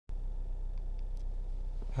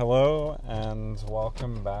Hello, and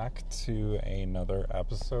welcome back to another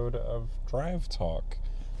episode of Drive Talk.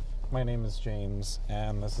 My name is James,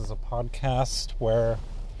 and this is a podcast where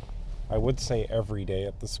I would say every day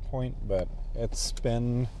at this point, but it's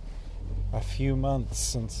been a few months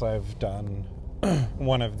since I've done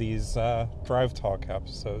one of these Drive Talk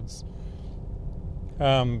episodes.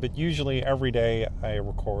 But usually every day I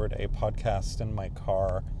record a podcast in my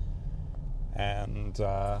car, and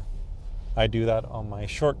I do that on my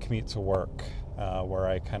short commute to work, where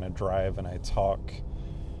I kind of drive and I talk.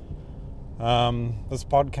 This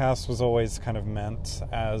podcast was always kind of meant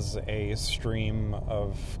as a stream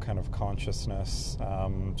of kind of consciousness,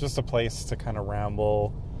 just a place to kind of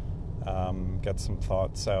ramble, get some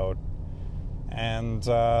thoughts out. And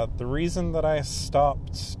the reason that I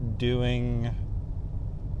stopped doing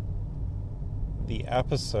the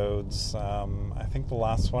episodes, I think the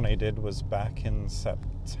last one I did was back in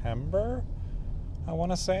September, I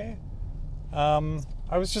want to say.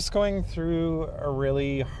 I was just going through a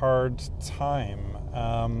really hard time.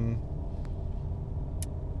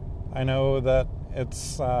 I know that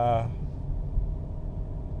it's kind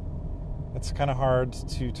of hard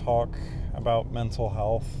to talk about mental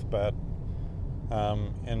health, but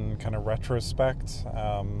in kind of retrospect,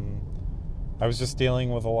 I was just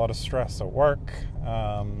dealing with a lot of stress at work,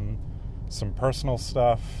 some personal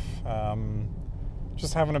stuff,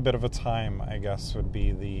 just having a bit of a time, I guess, would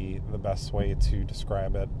be the best way to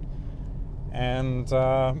describe it. And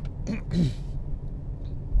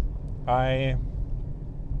I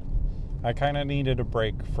kind of needed a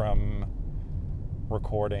break from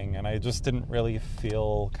recording, and I just didn't really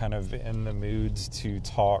feel kind of in the moods to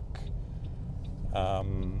talk,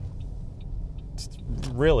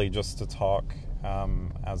 really just to talk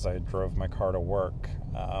as I drove my car to work.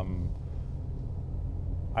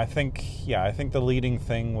 I think the leading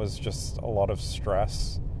thing was just a lot of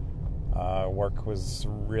stress. Work was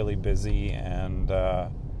really busy, and I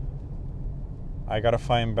got to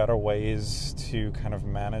find better ways to kind of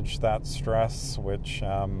manage that stress, which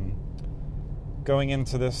going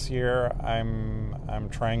into this year, I'm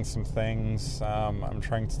trying some things. I'm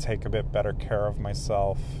trying to take a bit better care of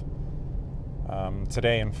myself.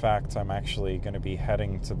 Today, in fact, I'm actually going to be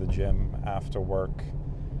heading to the gym after work.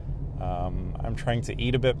 I'm trying to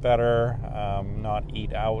eat a bit better, not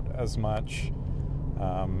eat out as much.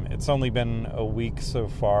 It's only been a week so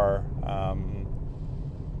far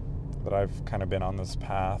that I've kind of been on this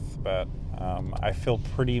path, but I feel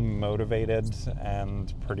pretty motivated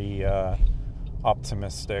and pretty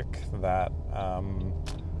optimistic that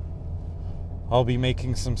I'll be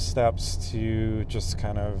making some steps to just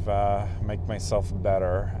kind of make myself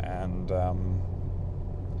better, and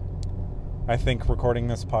I think recording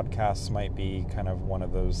this podcast might be kind of one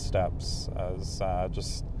of those steps, as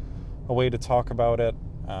just a way to talk about it.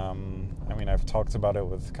 I mean, I've talked about it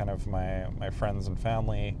with kind of my friends and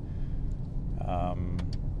family,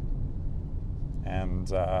 and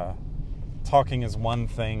talking is one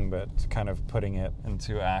thing, but kind of putting it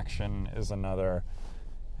into action is another.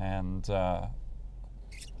 And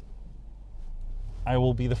I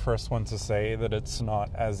will be the first one to say that it's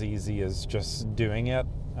not as easy as just doing it,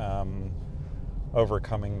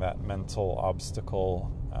 overcoming that mental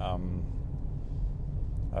obstacle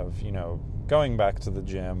of, going back to the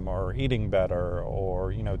gym or eating better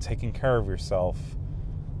or, taking care of yourself.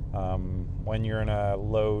 When you're in a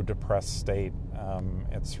low, depressed state,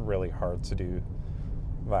 it's really hard to do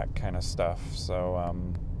that kind of stuff.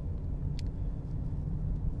 So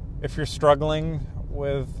if you're struggling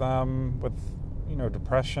with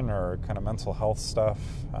depression or kind of mental health stuff,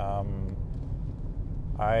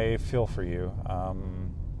 I feel for you.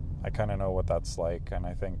 I kind of know what that's like, and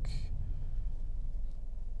I think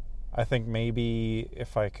maybe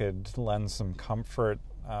if I could lend some comfort,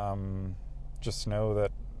 just know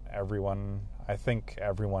that everyone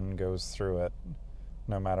goes through it,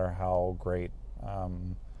 no matter how great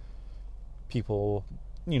people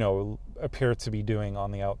appear to be doing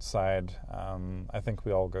on the outside. I think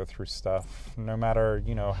we all go through stuff, no matter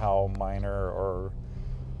how minor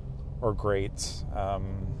or great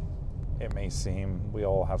it may seem. We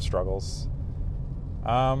all have struggles.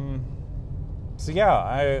 So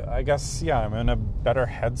yeah, I guess I'm in a better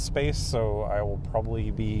headspace, so I will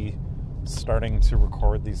probably be starting to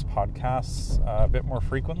record these podcasts a bit more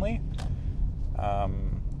frequently. I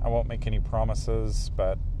won't make any promises,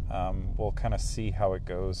 but we'll kind of see how it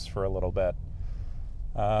goes for a little bit.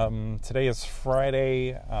 Today is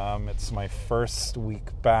Friday. It's my first week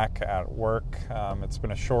back at work. It's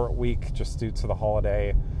been a short week just due to the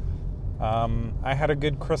holiday. I had a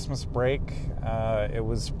good Christmas break. It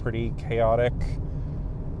was pretty chaotic.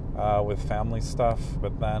 with family stuff,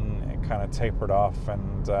 but then it kind of tapered off,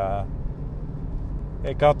 and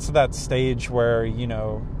it got to that stage where,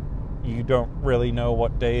 you don't really know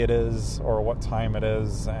what day it is or what time it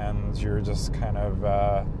is, and you're just kind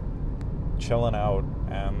of chilling out.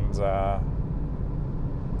 And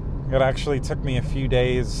it actually took me a few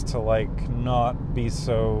days to not be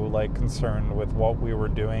so concerned with what we were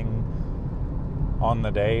doing on the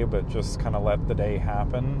day, but just kind of let the day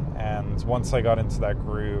happen. And once I got into that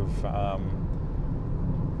groove,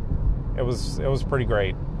 it was pretty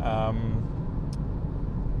great.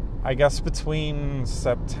 I guess between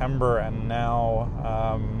September and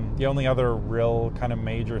now, the only other real kind of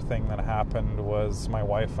major thing that happened was my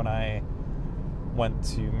wife and I went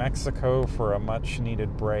to Mexico for a much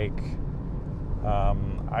needed break.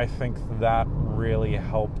 I think that really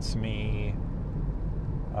helped me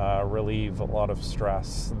relieve a lot of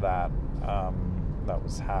stress that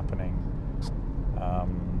was happening.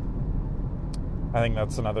 I think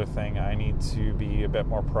that's another thing. I need to be a bit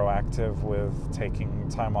more proactive with taking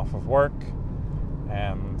time off of work,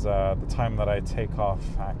 and the time that I take off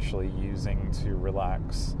actually using to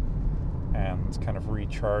relax and kind of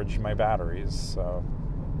recharge my batteries. So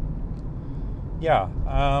yeah,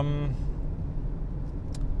 I'm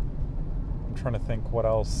trying to think what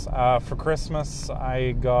else. For Christmas,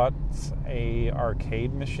 I got a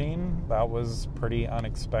arcade machine. That was pretty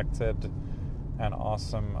unexpected and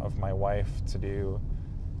awesome of my wife to do.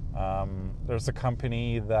 There's a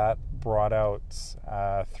company that brought out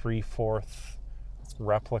 3/4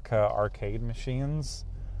 replica arcade machines,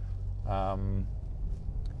 and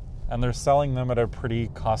they're selling them at a pretty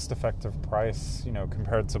cost-effective price,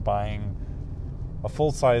 compared to buying a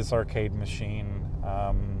full-size arcade machine.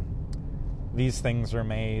 These things are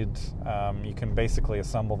made, you can basically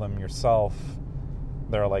assemble them yourself.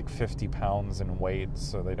 They're 50 pounds in weight,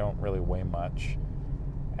 so they don't really weigh much.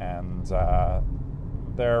 And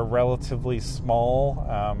they're relatively small,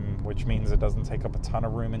 which means it doesn't take up a ton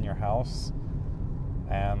of room in your house.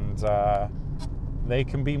 And they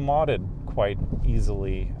can be modded quite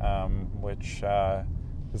easily, which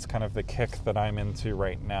is kind of the kick that I'm into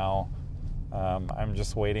right now. I'm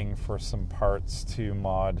just waiting for some parts to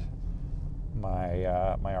mod my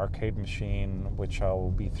arcade machine, which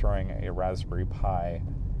I'll be throwing a Raspberry Pi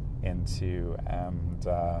into, and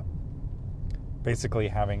basically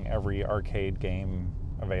having every arcade game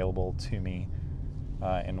available to me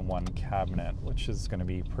in one cabinet, which is going to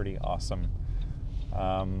be pretty awesome.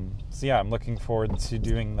 So yeah, I'm looking forward to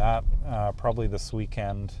doing that probably this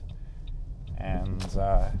weekend, and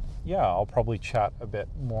yeah, I'll probably chat a bit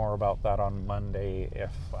more about that on Monday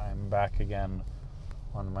if I'm back again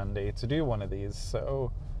on Monday to do one of these.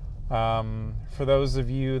 So for those of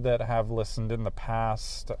you that have listened in the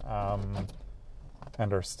past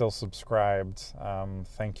and are still subscribed,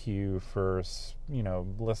 thank you for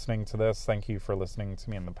listening to this. Thank you for listening to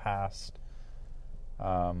me in the past.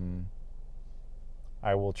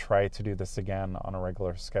 I will try to do this again on a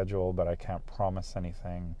regular schedule, but I can't promise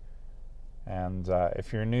anything. And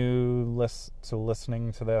if you're new to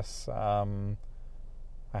listening to this,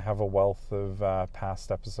 I have a wealth of past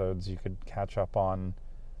episodes you could catch up on.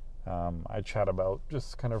 I chat about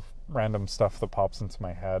just kind of random stuff that pops into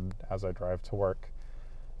my head as I drive to work.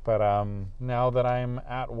 But now that I'm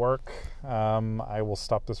at work, I will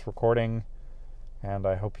stop this recording, and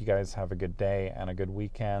I hope you guys have a good day and a good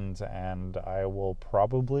weekend, and I will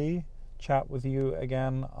probably chat with you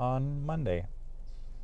again on Monday.